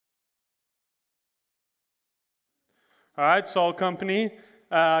All right, Soul Company,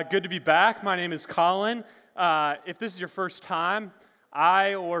 good to be back. My name is Colin. If this is your first time,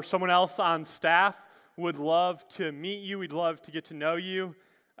 I or someone else on staff would love to meet you. We'd love to get to know you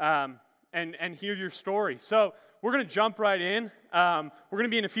and hear your story. So we're going to jump right in. We're going to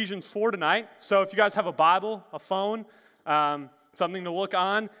be in Ephesians 4 tonight. So if you guys have a Bible, a phone, something to look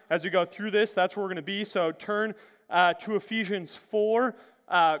on as we go through this, that's where we're going to be. So turn to Ephesians 4.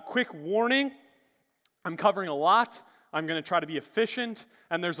 Quick warning, I'm covering a lot. I'm going to try to be efficient,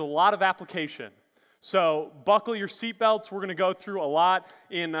 and there's a lot of application. So buckle your seatbelts. We're going to go through a lot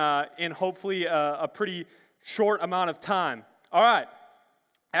in hopefully a pretty short amount of time. All right.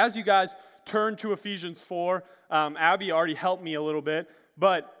 As you guys turn to Ephesians 4, Abby already helped me a little bit,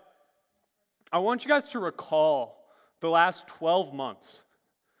 but I want you guys to recall the last 12 months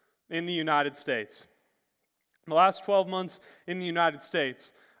in the United States. The last 12 months in the United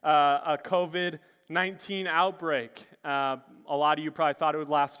States, a COVID-19 outbreak. A lot of you probably thought it would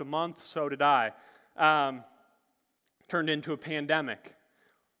last a month, so did I. Turned into a pandemic.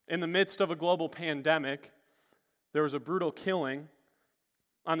 In the midst of a global pandemic, there was a brutal killing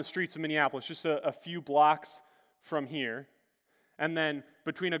on the streets of Minneapolis, just a few blocks from here. And then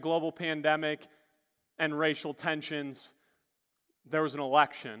between a global pandemic and racial tensions, there was an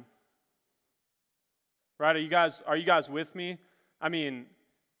election. Right? Are you guys with me? I mean,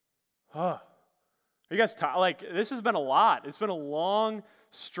 are you guys this has been a lot. It's been a long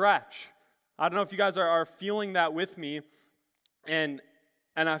stretch. I don't know if you guys are feeling that with me, and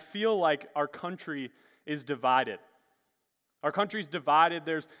I feel like our country is divided. Our country's divided.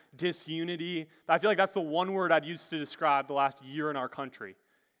 There's disunity. I feel like that's the one word I'd use to describe the last year in our country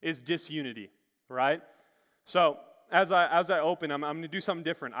is disunity, right? So as I open, I'm going to do something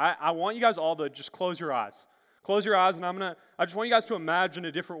different. I want you guys all to just close your eyes. Close your eyes, and I just want you guys to imagine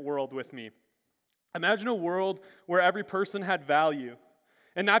a different world with me. Imagine a world where every person had value,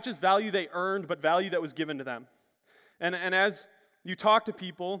 and not just value they earned, but value that was given to them. And as you talk to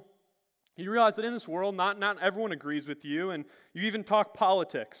people, you realize that in this world, not everyone agrees with you, and you even talk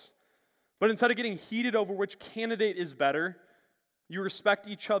politics. But instead of getting heated over which candidate is better, you respect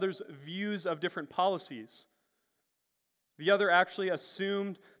each other's views of different policies. The other actually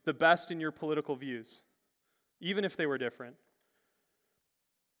assumed the best in your political views, even if they were different.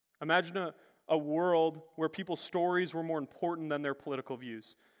 Imagine a world where people's stories were more important than their political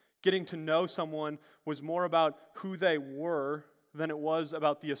views. Getting to know someone was more about who they were than it was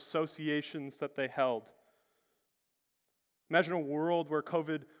about the associations that they held. Imagine a world where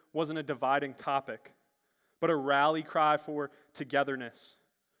COVID wasn't a dividing topic, but a rally cry for togetherness,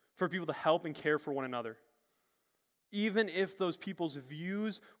 for people to help and care for one another. Even if those people's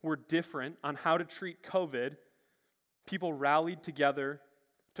views were different on how to treat COVID, people rallied together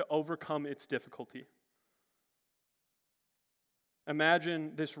to overcome its difficulty.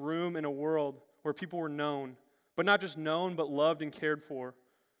 Imagine this room in a world where people were known, but not just known, but loved and cared for.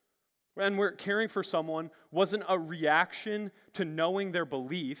 And where caring for someone wasn't a reaction to knowing their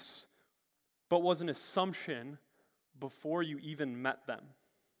beliefs, but was an assumption before you even met them.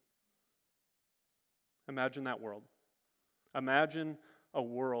 Imagine that world. Imagine a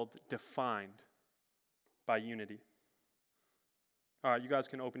world defined by unity. All right, you guys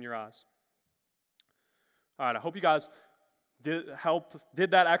can open your eyes. All right, I hope you guys did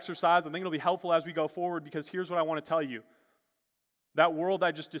that exercise. I think it'll be helpful as we go forward because here's what I want to tell you. That world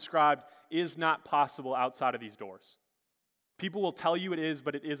I just described is not possible outside of these doors. People will tell you it is,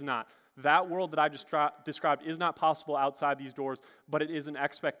 but it is not. That world that I just described is not possible outside these doors, but it is an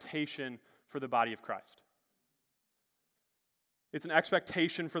expectation for the body of Christ. It's an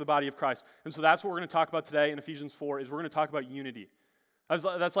expectation for the body of Christ. And so that's what we're going to talk about today in Ephesians 4 is we're going to talk about unity.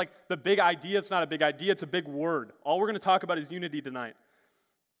 That's like the big idea. It's not a big idea. It's a big word. All we're going to talk about is unity tonight.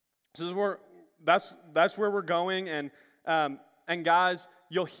 So that's where we're going. And guys,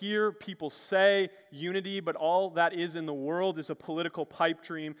 you'll hear people say unity, but all that is in the world is a political pipe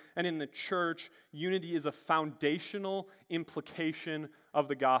dream. And in the church, unity is a foundational implication of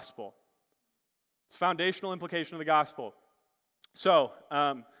the gospel. It's a foundational implication of the gospel. So,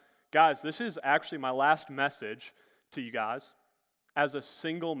 guys, this is actually my last message to you guys as a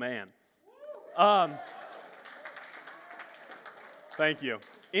single man. Thank you.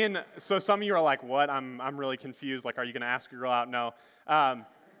 So some of you are like, what? I'm really confused. Like, are you going to ask your girl out? No.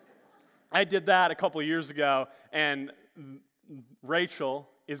 I did that a couple of years ago, and Rachel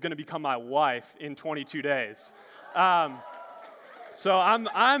is going to become my wife in 22 days. So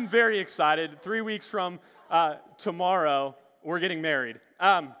I'm very excited. 3 weeks from tomorrow, we're getting married.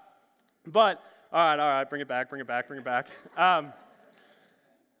 But all right, bring it back.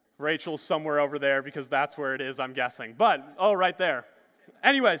 Rachel's somewhere over there because that's where it is, I'm guessing. But, oh, right there.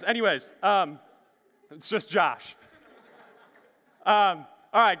 Anyways, it's just Josh. All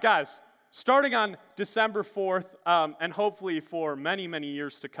right, guys, starting on December 4th, and hopefully for many, many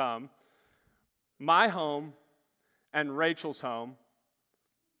years to come, my home and Rachel's home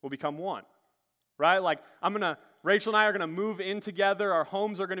will become one, right? Like, Rachel and I are going to move in together. Our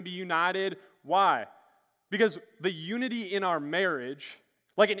homes are going to be united. Why? Because the unity in our marriage,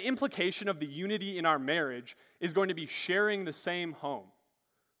 like an implication of the unity in our marriage, is going to be sharing the same home.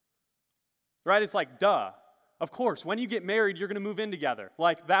 Right? It's like, duh. Of course, when you get married, you're going to move in together.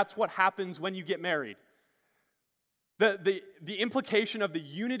 Like, that's what happens when you get married. The implication of the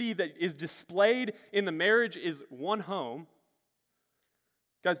unity that is displayed in the marriage is one home.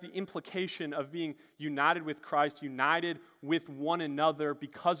 Guys, the implication of being united with Christ, united with one another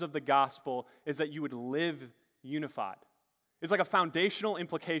because of the gospel, is that you would live unified. It's like a foundational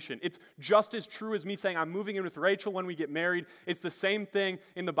implication. It's just as true as me saying I'm moving in with Rachel when we get married. It's the same thing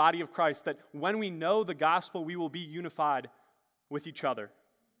in the body of Christ, that when we know the gospel, we will be unified with each other.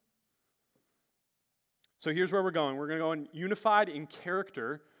 So here's where we're going. We're going to go in unified in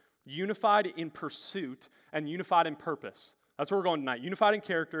character, unified in pursuit, and unified in purpose. That's where we're going tonight. Unified in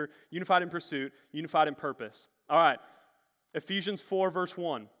character, unified in pursuit, unified in purpose. All right. Ephesians 4, verse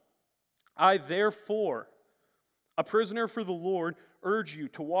 1. I, therefore, a prisoner for the Lord, urge you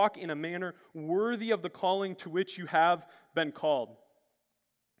to walk in a manner worthy of the calling to which you have been called.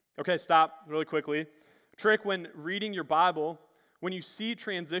 Okay, stop really quickly. Trick when reading your Bible, when you see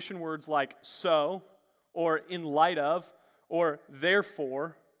transition words like so, or in light of, or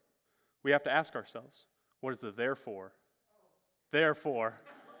therefore, we have to ask ourselves, what is the therefore? Therefore.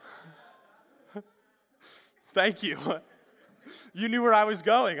 Thank you. You knew where I was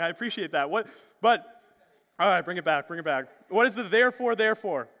going. I appreciate that. All right, bring it back. What is the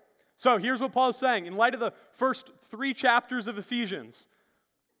therefore? So here's what Paul is saying. In light of the first 3 chapters of Ephesians,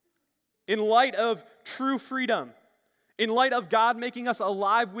 in light of true freedom, in light of God making us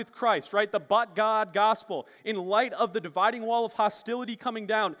alive with Christ, right? The but God gospel, in light of the dividing wall of hostility coming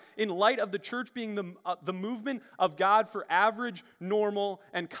down, in light of the church being the movement of God for average, normal,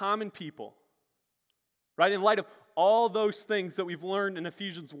 and common people, right? In light of all those things that we've learned in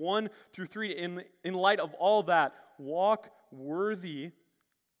Ephesians 1 through 3, in light of all that, walk worthy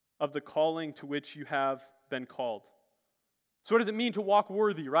of the calling to which you have been called. So what does it mean to walk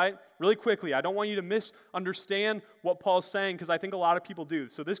worthy, right? Really quickly, I don't want you to misunderstand what Paul's saying, because I think a lot of people do.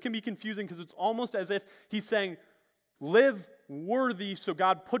 So this can be confusing because it's almost as if he's saying, live worthy so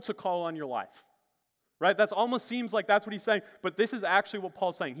God puts a call on your life. Right? That almost seems like that's what he's saying, but this is actually what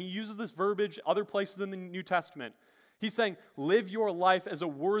Paul's saying. He uses this verbiage other places in the New Testament. He's saying, live your life as a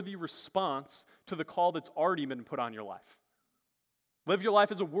worthy response to the call that's already been put on your life. Live your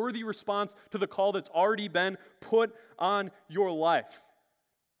life as a worthy response to the call that's already been put on your life.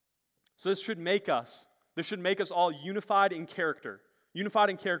 So this should make us all unified in character. Unified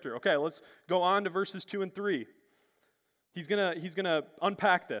in character. Okay, let's go on to verses 2 and 3. He's gonna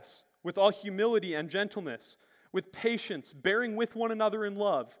unpack this. With all humility and gentleness, with patience, bearing with one another in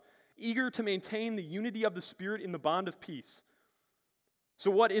love, eager to maintain the unity of the Spirit in the bond of peace. So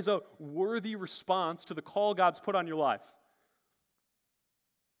what is a worthy response to the call God's put on your life?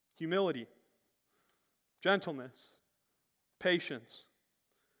 Humility, gentleness, patience,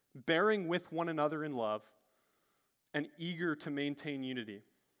 bearing with one another in love, and eager to maintain unity.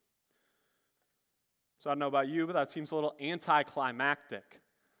 So I don't know about you, but that seems a little anticlimactic.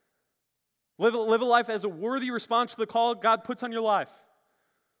 Live a life as a worthy response to the call God puts on your life.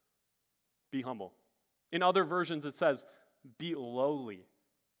 Be humble. In other versions, it says, be lowly.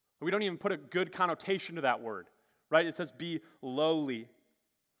 We don't even put a good connotation to that word, right? It says, be lowly.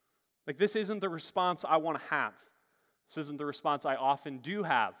 Like, this isn't the response I want to have. This isn't the response I often do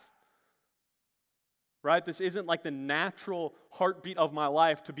have. Right? This isn't like the natural heartbeat of my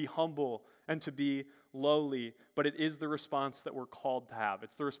life to be humble and to be lowly, but it is the response that we're called to have.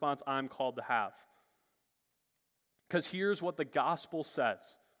 It's the response I'm called to have. Because here's what the gospel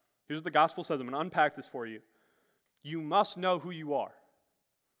says. Here's what the gospel says. I'm going to unpack this for you. You must know who you are.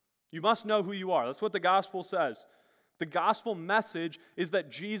 You must know who you are. That's what the gospel says. The gospel message is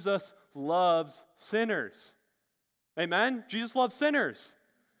that Jesus loves sinners. Amen? Jesus loves sinners.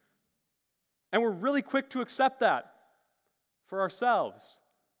 And we're really quick to accept that for ourselves.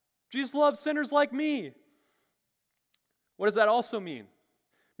 Jesus loves sinners like me. What does that also mean?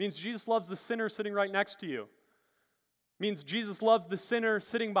 It means Jesus loves the sinner sitting right next to you. It means Jesus loves the sinner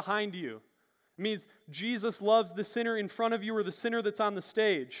sitting behind you. It means Jesus loves the sinner in front of you or the sinner that's on the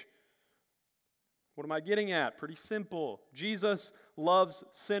stage. What am I getting at? Pretty simple. Jesus loves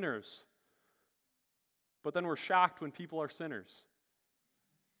sinners. But then we're shocked when people are sinners.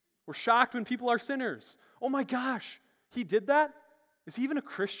 We're shocked when people are sinners. Oh my gosh, he did that? Is he even a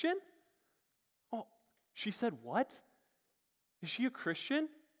Christian? Oh, she said what? Is she a Christian?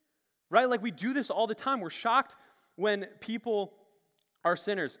 Right? Like we do this all the time. We're shocked when people are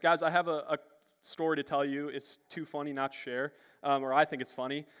sinners. Guys, I have a story to tell you. It's too funny not to share, or I think it's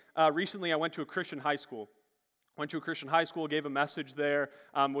funny. Recently, I went to a Christian high school. Gave a message there,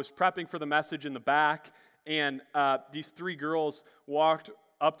 was prepping for the message in the back, and these three girls walked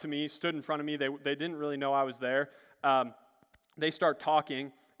up to me, stood in front of me. They didn't really know I was there. They start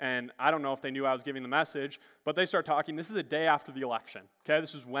talking, and I don't know if they knew I was giving the message, but they start talking. This is the day after the election, okay?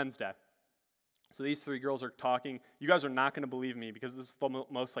 This was Wednesday. So these three girls are talking. You guys are not going to believe me because this is the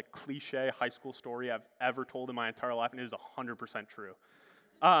most like cliche high school story I've ever told in my entire life, and it is 100% true.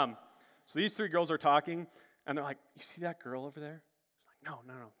 So these three girls are talking, and they're like, "You see that girl over there?" I'm like,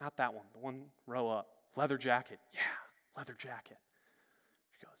 No, not that one. The one row up. Leather jacket. Yeah, leather jacket.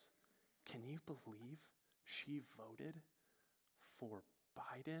 She goes, "Can you believe she voted for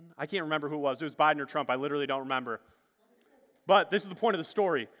Biden?" I can't remember who it was. It was Biden or Trump. I literally don't remember. But this is the point of the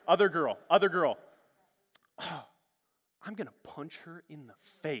story. Other girl. Oh, I'm going to punch her in the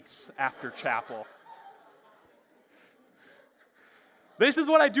face after chapel. This is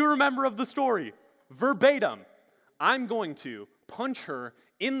what I do remember of the story. Verbatim. I'm going to punch her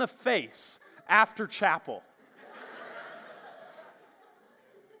in the face after chapel.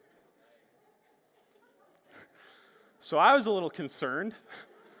 So I was a little concerned.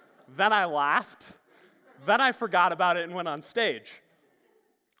 Then I laughed. Then I forgot about it and went on stage.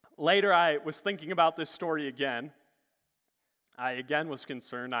 Later, I was thinking about this story again. I again was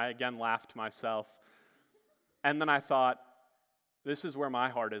concerned. I again laughed to myself. And then I thought, this is where my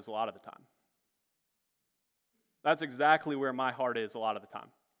heart is a lot of the time. That's exactly where my heart is a lot of the time.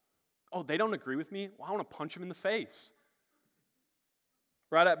 Oh, they don't agree with me? Well, I want to punch them in the face.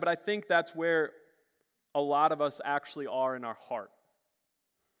 Right? But I think that's where a lot of us actually are in our heart.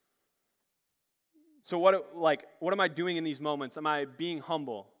 So what am I doing in these moments? Am I being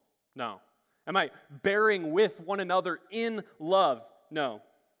humble? No. Am I bearing with one another in love? No.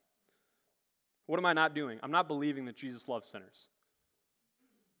 What am I not doing? I'm not believing that Jesus loves sinners.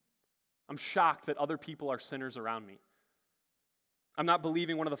 I'm shocked that other people are sinners around me. I'm not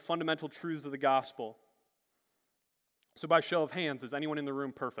believing one of the fundamental truths of the gospel. So by show of hands, is anyone in the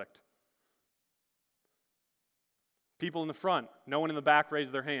room perfect? People in the front, no one in the back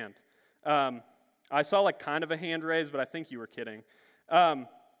raised their hand. I saw kind of a hand raised, but I think you were kidding. So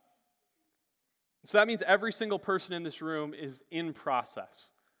that means every single person in this room is in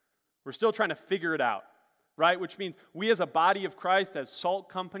process. We're still trying to figure it out, right? Which means we as a body of Christ, as Salt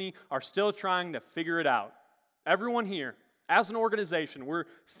Company, are still trying to figure it out. Everyone here, as an organization, we're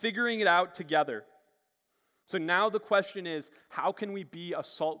figuring it out together. So now the question is, how can we be a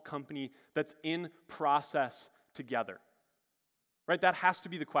Salt Company that's in process together? Right? That has to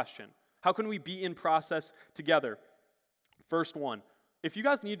be the question. How can we be in process together? First one, if you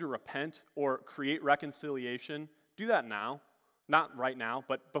guys need to repent or create reconciliation, do that now. Not right now,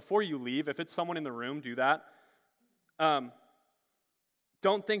 but before you leave. If it's someone in the room, do that.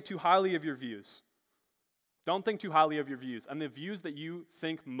 Don't think too highly of your views. Don't think too highly of your views. And the views that you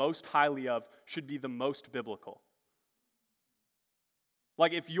think most highly of should be the most biblical.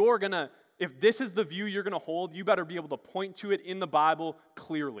 Like if this is the view you're going to hold, you better be able to point to it in the Bible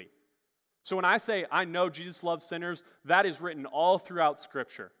clearly. So when I say, I know Jesus loves sinners, that is written all throughout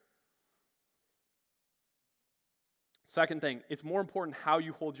Scripture. Second thing, it's more important how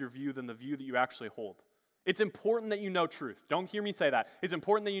you hold your view than the view that you actually hold. It's important that you know truth. Don't hear me say that. It's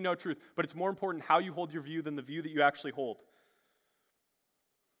important that you know truth, but it's more important how you hold your view than the view that you actually hold.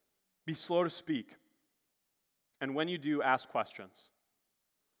 Be slow to speak, and when you do, ask questions.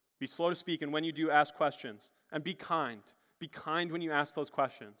 Be slow to speak, and when you do, ask questions. And be kind. Be kind when you ask those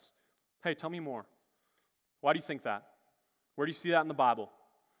questions. Hey, tell me more. Why do you think that? Where do you see that in the Bible?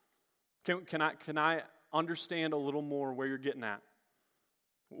 Can I understand a little more where you're getting at?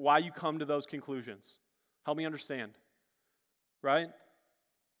 Why you come to those conclusions? Help me understand. Right?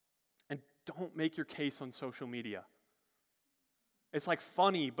 And don't make your case on social media. It's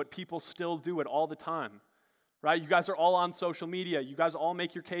funny, but people still do it all the time. Right? You guys are all on social media. You guys all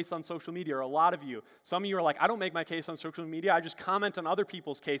make your case on social media, or a lot of you. Some of you are like, I don't make my case on social media. I just comment on other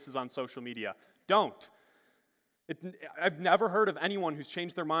people's cases on social media. Don't. I've never heard of anyone who's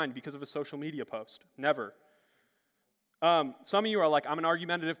changed their mind because of a social media post. Never. Some of you are like, I'm an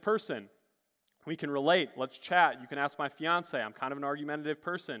argumentative person. We can relate. Let's chat. You can ask my fiance. I'm kind of an argumentative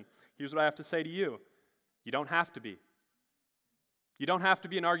person. Here's what I have to say to you. You don't have to be. You don't have to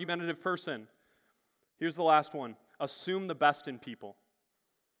be an argumentative person. Here's the last one. Assume the best in people.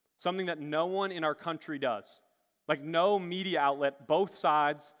 Something that no one in our country does. Like no media outlet, both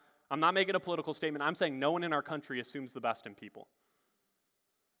sides. I'm not making a political statement. I'm saying no one in our country assumes the best in people.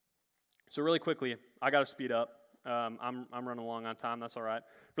 So really quickly, I got to speed up. I'm running along on time. That's all right.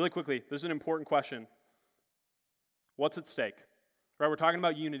 Really quickly, this is an important question. What's at stake? Right? We're talking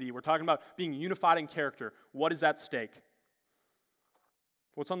about unity. We're talking about being unified in character. What is at stake?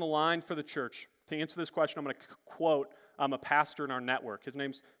 What's on the line for the church? To answer this question, I'm going to quote a pastor in our network. His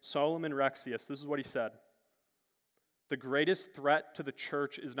name's Solomon Rexius. This is what he said. The greatest threat to the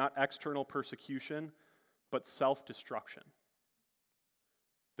church is not external persecution, but self-destruction.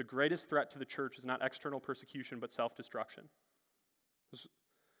 The greatest threat to the church is not external persecution, but self-destruction.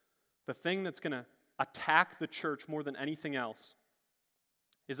 The thing that's going to attack the church more than anything else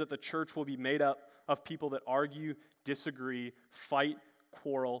is that the church will be made up of people that argue, disagree, fight,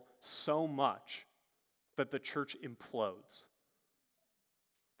 quarrel so much that the church implodes.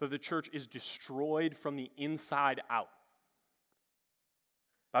 That the church is destroyed from the inside out.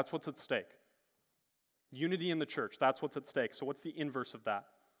 That's what's at stake. Unity in the church, that's what's at stake. So what's the inverse of that?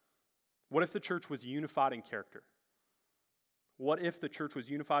 What if the church was unified in character? What if the church was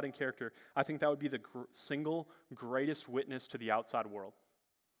unified in character? I think that would be the single greatest witness to the outside world.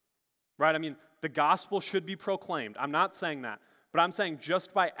 Right? I mean, the gospel should be proclaimed. I'm not saying that. But I'm saying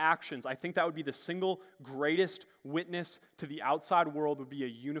just by actions, I think that would be the single greatest witness to the outside world would be a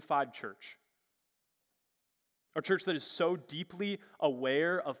unified church. A church that is so deeply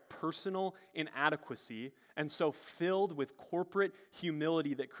aware of personal inadequacy and so filled with corporate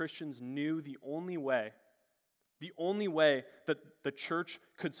humility that Christians knew the only way that the church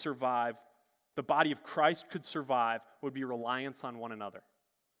could survive, the body of Christ could survive, would be reliance on one another.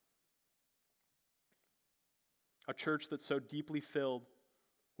 A church that's so deeply filled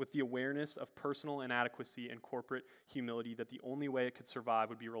with the awareness of personal inadequacy and corporate humility that the only way it could survive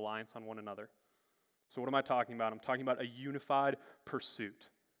would be reliance on one another. So what am I talking about? I'm talking about a unified pursuit.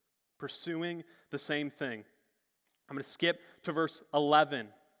 Pursuing the same thing. I'm going to skip to verse 11.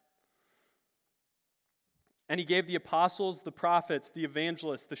 And he gave the apostles, the prophets, the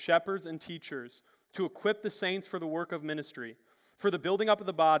evangelists, the shepherds, and teachers to equip the saints for the work of ministry, for the building up of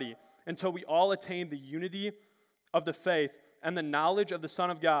the body, until we all attain the unity of the faith and the knowledge of the Son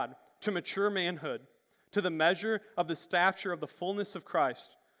of God, to mature manhood, to the measure of the stature of the fullness of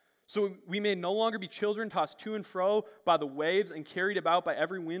Christ. So we may no longer be children tossed to and fro by the waves and carried about by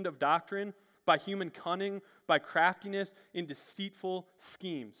every wind of doctrine, by human cunning, by craftiness in deceitful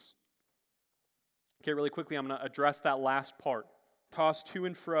schemes. Okay, really quickly, I'm going to address that last part. Tossed to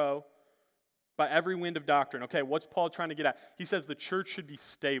and fro by every wind of doctrine. Okay, what's Paul trying to get at? He says the church should be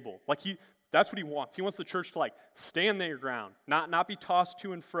stable. That's what he wants. He wants the church to stand their ground, not be tossed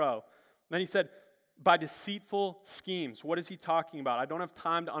to and fro. And then he said, by deceitful schemes. What is he talking about? I don't have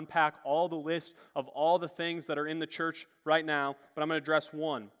time to unpack all the list of all the things that are in the church right now, but I'm going to address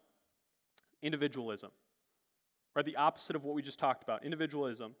one. Individualism. Right? The opposite of what we just talked about.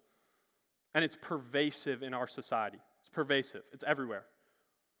 Individualism. And it's pervasive in our society. It's pervasive. It's everywhere.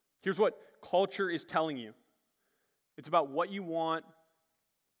 Here's what culture is telling you. It's about what you want,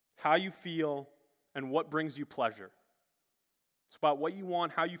 how you feel, and what brings you pleasure. It's about what you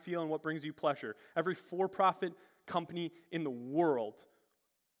want, how you feel, and what brings you pleasure. Every for-profit company in the world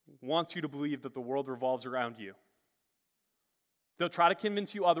wants you to believe that the world revolves around you. They'll try to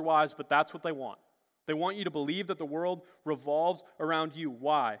convince you otherwise, but that's what they want. They want you to believe that the world revolves around you.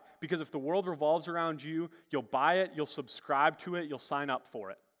 Why? Because if the world revolves around you, you'll buy it, you'll subscribe to it, you'll sign up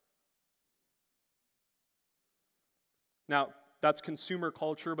for it. Now, that's consumer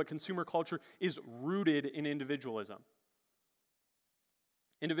culture, but consumer culture is rooted in individualism.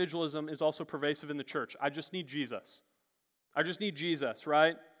 Individualism is also pervasive in the church. I just need Jesus. I just need Jesus,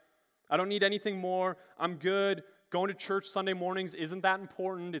 right? I don't need anything more. I'm good. Going to church Sunday mornings isn't that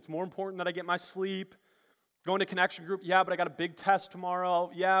important. It's more important that I get my sleep. Going to connection group, yeah, but I got a big test tomorrow.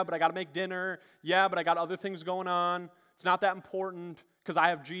 Yeah, but I got to make dinner. Yeah, but I got other things going on. It's not that important because I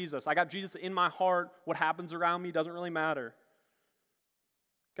have Jesus. I got Jesus in my heart. What happens around me doesn't really matter.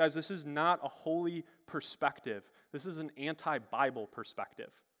 Guys, this is not a holy perspective. This is an anti-Bible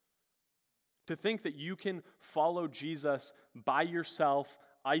perspective. To think that you can follow Jesus by yourself,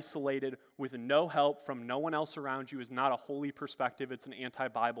 isolated, with no help from no one else around you is not a holy perspective. It's an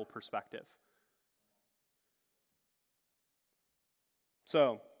anti-Bible perspective.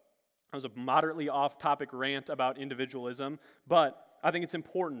 So, that was a moderately off-topic rant about individualism, but I think it's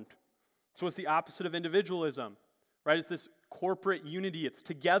important. So what's the opposite of individualism? Right? It's this corporate unity, it's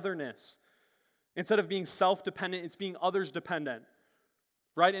togetherness. Instead of being self-dependent, it's being others-dependent.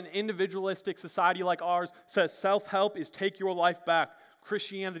 Right? An individualistic society like ours says self-help is take your life back.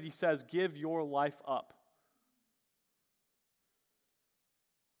 Christianity says give your life up.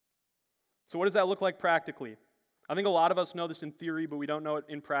 So what does that look like practically? I think a lot of us know this in theory, but we don't know it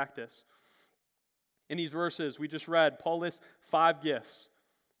in practice. In these verses we just read, Paul lists 5 gifts.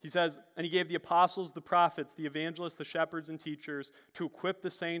 He says, and he gave the apostles, the prophets, the evangelists, the shepherds, and teachers to equip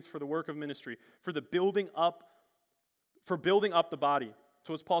the saints for the work of ministry, for building up the body.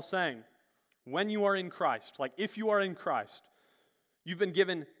 So what's Paul saying? When you are in Christ, like if you are in Christ, you've been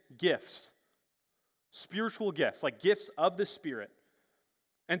given gifts, spiritual gifts, like gifts of the Spirit.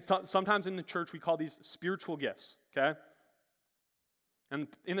 And sometimes in the church we call these spiritual gifts, okay? And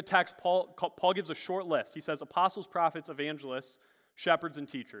in the text, Paul gives a short list. He says apostles, prophets, evangelists, shepherds, and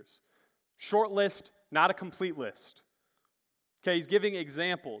teachers. Short list, not a complete list. Okay, he's giving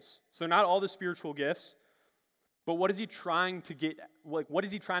examples. So not all the spiritual gifts, but what is he trying to get? What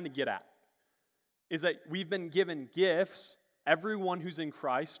is he trying to get at? Is that we've been given gifts. Everyone who's in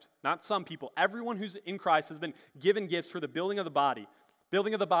Christ, not some people, everyone who's in Christ has been given gifts for the building of the body.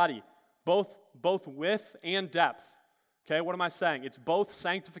 Building of the body, both width and depth. Okay, what am I saying? It's both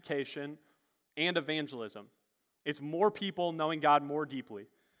sanctification and evangelism. It's more people knowing God more deeply.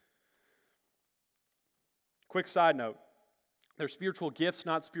 Quick side note. They're spiritual gifts,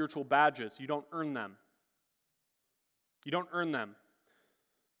 not spiritual badges. You don't earn them. You don't earn them.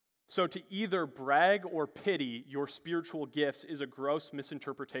 So to either brag or pity your spiritual gifts is a gross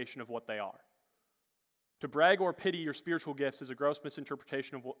misinterpretation of what they are. To brag or pity your spiritual gifts is a gross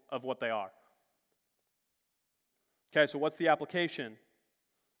misinterpretation of what they are. Okay, so what's the application?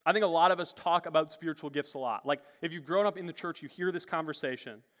 I think a lot of us talk about spiritual gifts a lot. Like, if you've grown up in the church, you hear this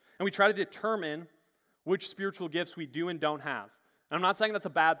conversation. And we try to determine which spiritual gifts we do and don't have. And I'm not saying that's a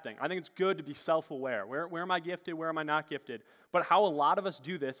bad thing. I think it's good to be self-aware. Where am I gifted? Where am I not gifted? But how a lot of us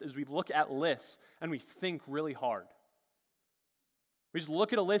do this is we look at lists and we think really hard. We just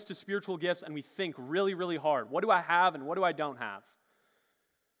look at a list of spiritual gifts and we think really, really hard. What do I have and what do I don't have?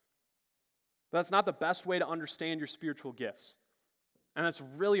 But that's not the best way to understand your spiritual gifts. And that's a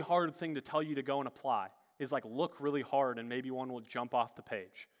really hard thing to tell you to go and apply, is like look really hard and maybe one will jump off the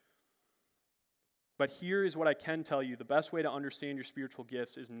page. But here is what I can tell you. The best way to understand your spiritual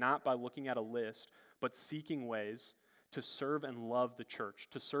gifts is not by looking at a list, but seeking ways to serve and love the church,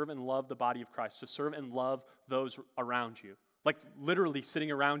 to serve and love the body of Christ, to serve and love those around you. Like literally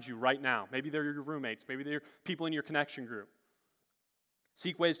sitting around you right now. Maybe they're your roommates. Maybe they're people in your connection group.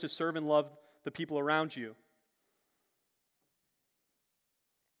 Seek ways to serve and love the people around you.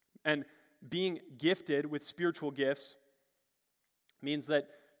 And being gifted with spiritual gifts means that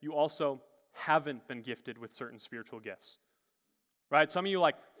you also haven't been gifted with certain spiritual gifts. Right? Some of you,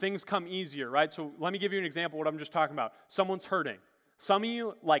 like, things come easier, right? So let me give you an example of what I'm just talking about. Someone's hurting. Some of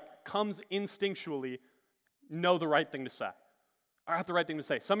you, like, comes instinctually, know the right thing to say. I have the right thing to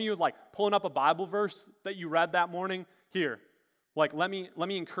say. Some of you, like, pulling up a Bible verse that you read that morning, here. Like, let me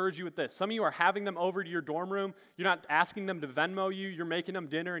encourage you with this. Some of you are having them over to your dorm room. You're not asking them to Venmo you. You're making them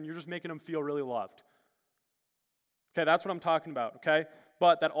dinner, and you're just making them feel really loved. Okay, that's what I'm talking about, okay?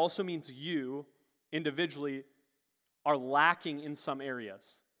 But that also means you, individually, are lacking in some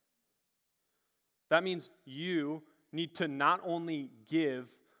areas. That means you need to not only give,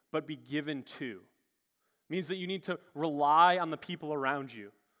 but be given to. It means that you need to rely on the people around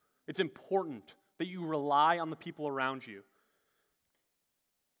you. It's important that you rely on the people around you.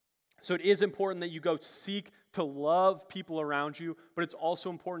 So it is important that you go seek to love people around you, but it's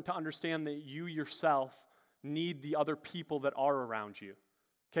also important to understand that you yourself need the other people that are around you.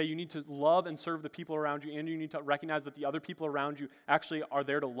 Okay, you need to love and serve the people around you, and you need to recognize that the other people around you actually are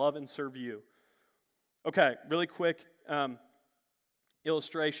there to love and serve you. Okay, really quick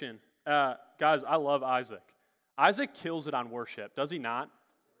illustration. Guys, I love Isaac. Isaac kills it on worship, does he not?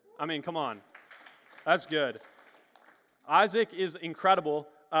 I mean, come on. That's good. Isaac is incredible.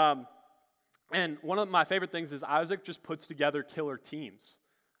 And one of my favorite things is Isaac just puts together killer teams.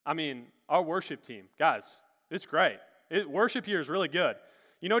 I mean, our worship team, guys, it's great. Worship here is really good.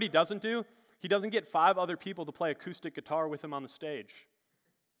 You know what he doesn't do? He doesn't get 5 other people to play acoustic guitar with him on the stage.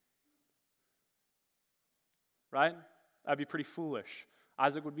 Right? That'd be pretty foolish.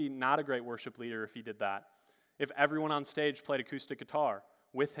 Isaac would be not a great worship leader if he did that. If everyone on stage played acoustic guitar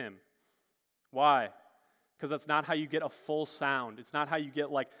with him. Why? Because that's not how you get a full sound. It's not how you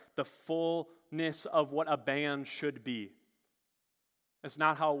get like the fullness of what a band should be. It's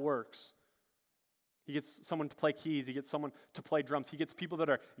not how it works. He gets someone to play keys. He gets someone to play drums. He gets people that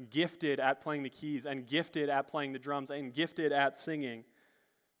are gifted at playing the keys and gifted at playing the drums and gifted at singing.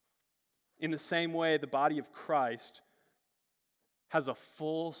 In the same way, the body of Christ has a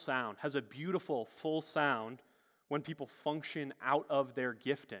full sound, has a beautiful full sound when people function out of their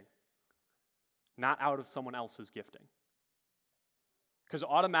gifting, not out of someone else's gifting. Because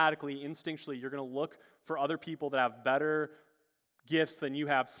automatically, instinctually, you're going to look for other people that have better gifts than you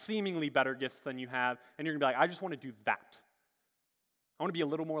have, seemingly better gifts than you have, and you're going to be like, I just want to do that. I want to be a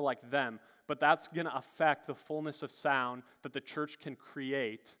little more like them, but that's going to affect the fullness of sound that the church can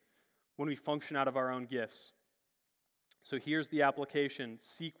create when we function out of our own gifts. So here's the application.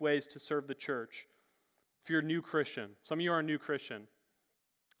 Seek ways to serve the church. If you're a new Christian, some of you are a new Christian,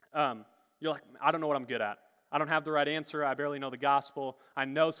 you're like, I don't know what I'm good at. I don't have the right answer. I barely know the gospel. I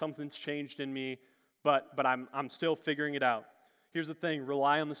know something's changed in me, but I'm still figuring it out. Here's the thing.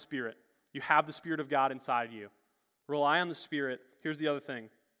 Rely on the Spirit. You have the Spirit of God inside you. Rely on the Spirit. Here's the other thing.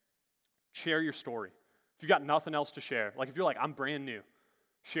 Share your story. If you've got nothing else to share, like if you're like, I'm brand new,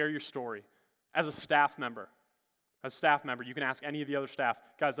 share your story. As a staff member, you can ask any of the other staff.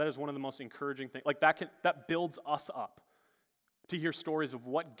 Guys, that is one of the most encouraging things. Like that builds us up to hear stories of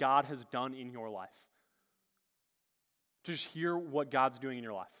what God has done in your life. To just hear what God's doing in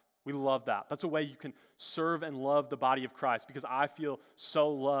your life. We love that. That's a way you can serve and love the body of Christ because I feel so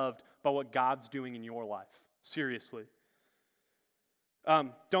loved by what God's doing in your life. Seriously.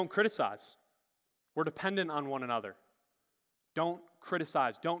 Don't criticize. We're dependent on one another. Don't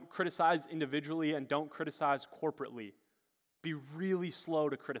criticize. Don't criticize individually and don't criticize corporately. Be really slow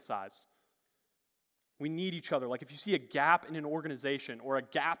to criticize. We need each other. Like if you see a gap in an organization or a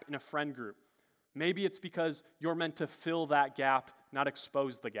gap in a friend group, maybe it's because you're meant to fill that gap, not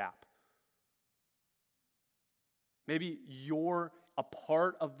expose the gap. Maybe you're a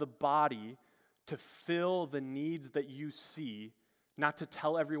part of the body to fill the needs that you see, not to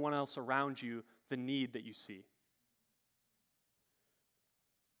tell everyone else around you the need that you see.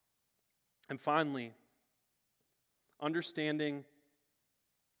 And finally, understanding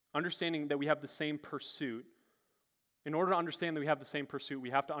that we have the same pursuit. In order to understand that we have the same pursuit, we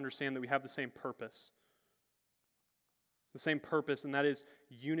have to understand that we have the same purpose. The same purpose, and that is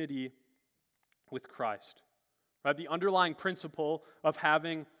unity with Christ. Right? The underlying principle of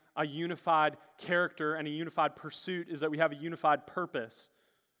having a unified character and a unified pursuit is that we have a unified purpose.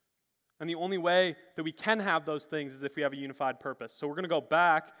 And the only way that we can have those things is if we have a unified purpose. So we're going to go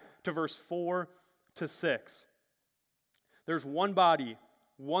back to verse 4 to 6. There's one body,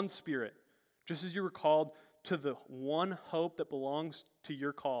 one Spirit, just as you were called to the one hope that belongs to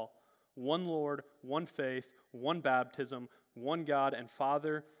your call. One Lord, one faith, one baptism, one God and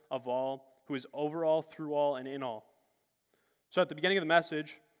Father of all, who is over all, through all, and in all. So at the beginning of the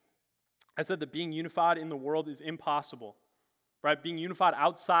message, I said that being unified in the world is impossible. Right? Being unified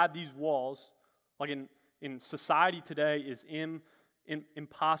outside these walls, like in society today, is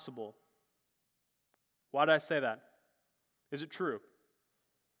impossible. Why did I say that? Is it true?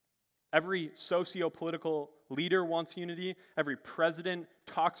 Every socio-political leader wants unity. Every president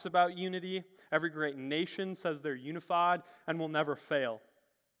talks about unity. Every great nation says they're unified and will never fail.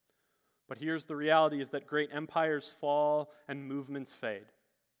 But here's the reality, is that great empires fall and movements fade.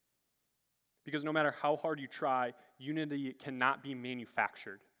 Because no matter how hard you try, unity cannot be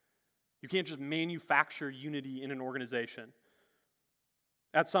manufactured. You can't just manufacture unity in an organization.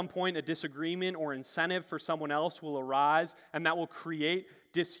 At some point, a disagreement or incentive for someone else will arise, and that will create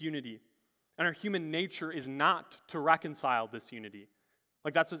disunity. And our human nature is not to reconcile this unity.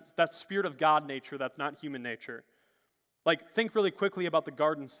 Like that's Spirit of God nature, that's not human nature. Like think really quickly about the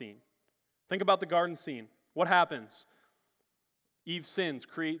garden scene. Think about the garden scene. What happens? Eve sins,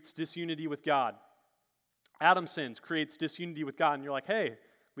 creates disunity with God. Adam sins, creates disunity with God. And you're like, hey, at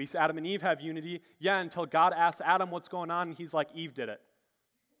least Adam and Eve have unity. Yeah, until God asks Adam what's going on, and he's like, Eve did it.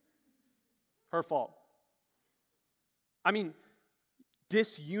 Her fault. I mean,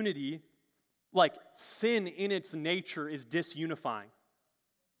 disunity, like sin in its nature is disunifying.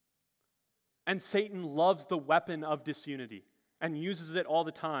 And Satan loves the weapon of disunity and uses it all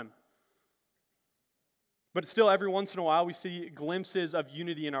the time. But still, every once in a while, we see glimpses of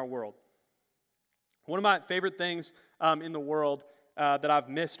unity in our world. One of my favorite things in the world that I've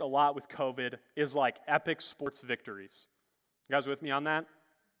missed a lot with COVID is like epic sports victories. You guys with me on that?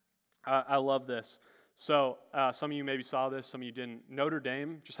 I love this. So some of you maybe saw this, some of you didn't. Notre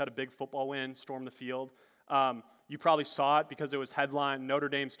Dame just had a big football win, stormed the field. You probably saw it because it was headline, Notre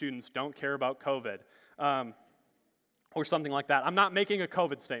Dame students don't care about COVID. Or something like that. I'm not making a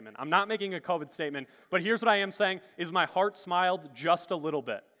COVID statement. But here's what I am saying is my heart smiled just a little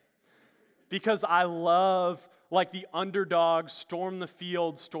bit. because I love like the underdog, storm the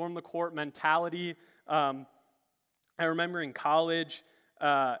field, storm the court mentality. I remember in college,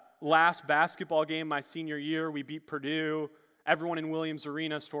 last basketball game my senior year, we beat Purdue. Everyone in Williams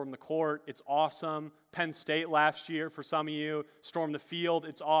Arena stormed the court. It's awesome. Penn State last year, for some of you, stormed the field.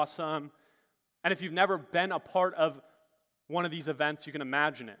 It's awesome. And if you've never been a part of one of these events, you can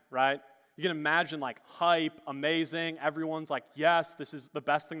imagine it, right? You can imagine like hype, amazing. Everyone's like, yes, this is the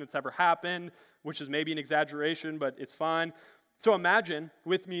best thing that's ever happened, which is maybe an exaggeration, but it's fine. So imagine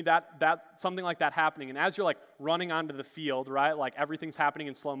with me that something like that happening. And as you're like running onto the field, right, like everything's happening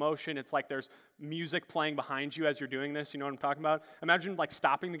in slow motion. It's like there's music playing behind you as you're doing this. You know what I'm talking about? Imagine like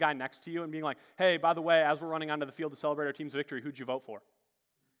stopping the guy next to you and being like, hey, by the way, as we're running onto the field to celebrate our team's victory, who'd you vote for?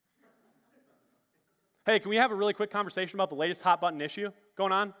 Hey, can we have a really quick conversation about the latest hot button issue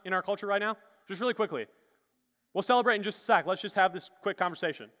going on in our culture right now? Just really quickly. We'll celebrate in just a sec. Let's just have this quick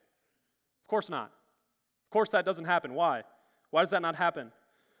conversation. Of course not. Of course that doesn't happen. Why? Why does that not happen?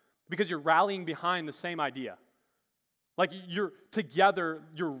 Because you're rallying behind the same idea. Like you're together,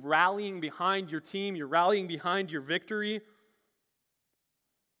 you're rallying behind your team, you're rallying behind your victory.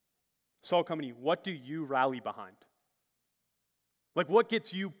 Soul Company, what do you rally behind? Like what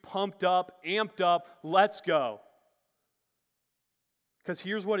gets you pumped up, amped up, let's go? Because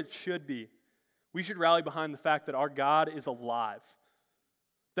here's what it should be. We should rally behind the fact that our God is alive,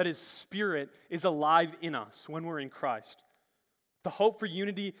 that His Spirit is alive in us when we're in Christ. The hope for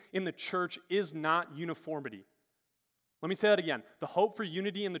unity in the church is not uniformity. Let me say that again. The hope for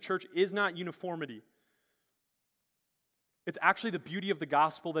unity in the church is not uniformity. It's actually the beauty of the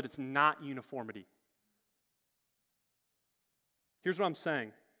gospel that it's not uniformity. Here's what I'm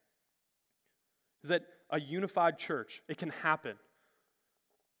saying, is that a unified church, it can happen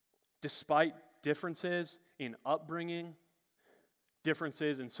despite differences in upbringing,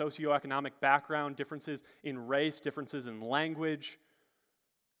 differences in socioeconomic background, differences in race, differences in language,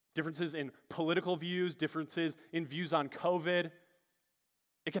 differences in political views, differences in views on COVID.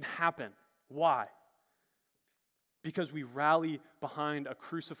 It can happen. Why? Because we rally behind a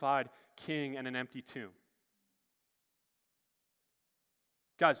crucified king and an empty tomb.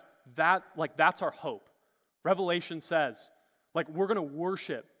 Guys, that's our hope. Revelation says, we're going to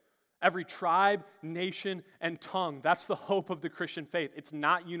worship every tribe, nation, and tongue. That's the hope of the Christian faith. It's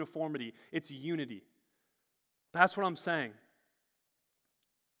not uniformity, it's unity. That's what I'm saying.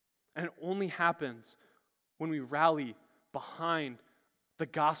 And it only happens when we rally behind the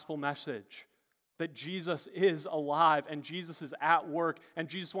gospel message that Jesus is alive and Jesus is at work and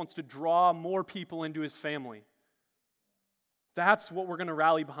Jesus wants to draw more people into His family. That's what we're going to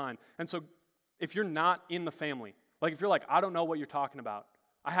rally behind. And so if you're not in the family, if you're like, I don't know what you're talking about,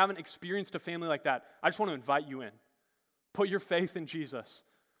 I haven't experienced a family like that, I just want to invite you in. Put your faith in Jesus.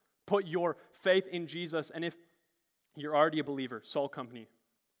 Put your faith in Jesus. And if you're already a believer, Soul Company,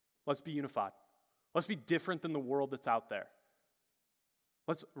 let's be unified. Let's be different than the world that's out there.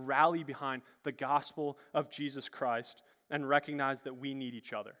 Let's rally behind the gospel of Jesus Christ and recognize that we need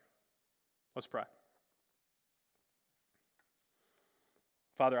each other. Let's pray.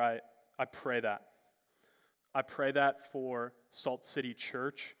 Father, I pray that. I pray that for Salt City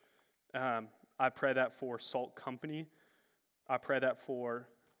Church. I pray that for Salt Company. I pray that for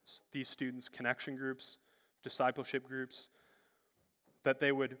these students' connection groups, discipleship groups, that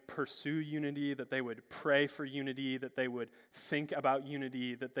they would pursue unity, that they would pray for unity, that they would think about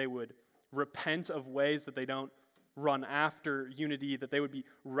unity, that they would repent of ways that they don't run after unity, that they would be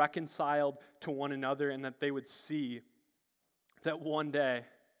reconciled to one another, and that they would see that one day,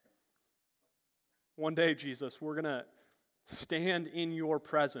 Jesus, we're going to stand in your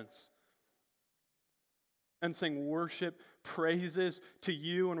presence and sing worship, praises to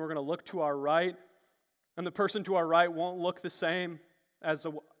you, and we're going to look to our right, and the person to our right won't look the same as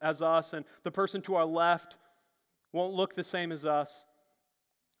us, and the person to our left won't look the same as us,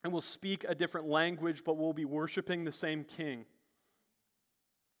 and we'll speak a different language, but we'll be worshiping the same King.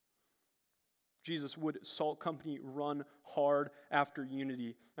 Jesus, would Salt Company run hard after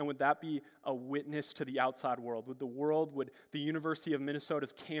unity? And would that be a witness to the outside world? Would the University of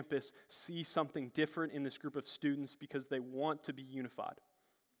Minnesota's campus see something different in this group of students because they want to be unified?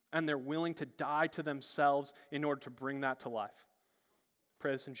 And they're willing to die to themselves in order to bring that to life.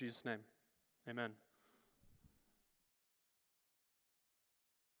 Pray this in Jesus' name. Amen.